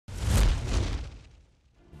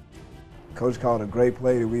Coach called a great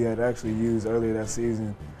play that we had actually used earlier that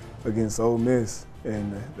season against Ole Miss,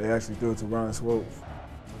 and they actually threw it to Ryan Swope.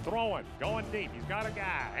 Throwing, going deep, he's got a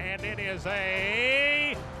guy, and it is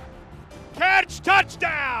a catch,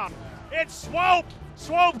 touchdown! It's Swope!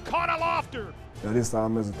 Swope caught a lofter. Now this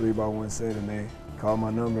time it was a 3-by-1 set, and they called my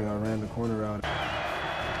number, and I ran the corner route.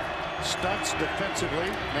 Stunts defensively.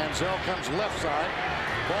 Manziel comes left side.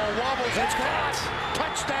 Ball wobbles. It's caught.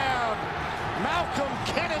 Touchdown. Malcome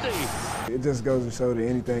Kennedy. It just goes to show that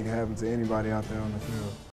anything can happen to anybody out there on the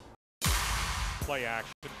field. Play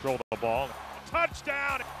action, control the ball.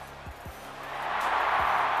 Touchdown.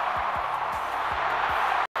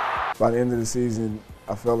 By the end of the season,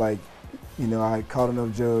 I felt like, I caught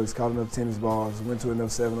enough jugs, caught enough tennis balls, went to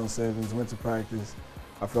enough 7-on-7s, went to practice.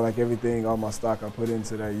 I felt like everything, all my stock I put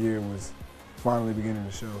into that year was finally beginning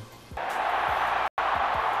to show.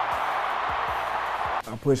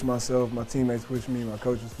 I pushed myself, my teammates pushed me, my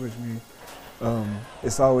coaches pushed me.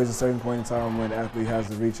 It's always a certain point in time when an athlete has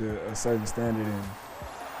to reach a certain standard,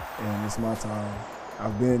 and it's my time.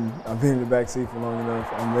 I've been in the backseat for long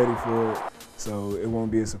enough. I'm ready for it, so it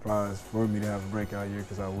won't be a surprise for me to have a breakout year,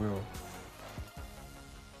 because I will.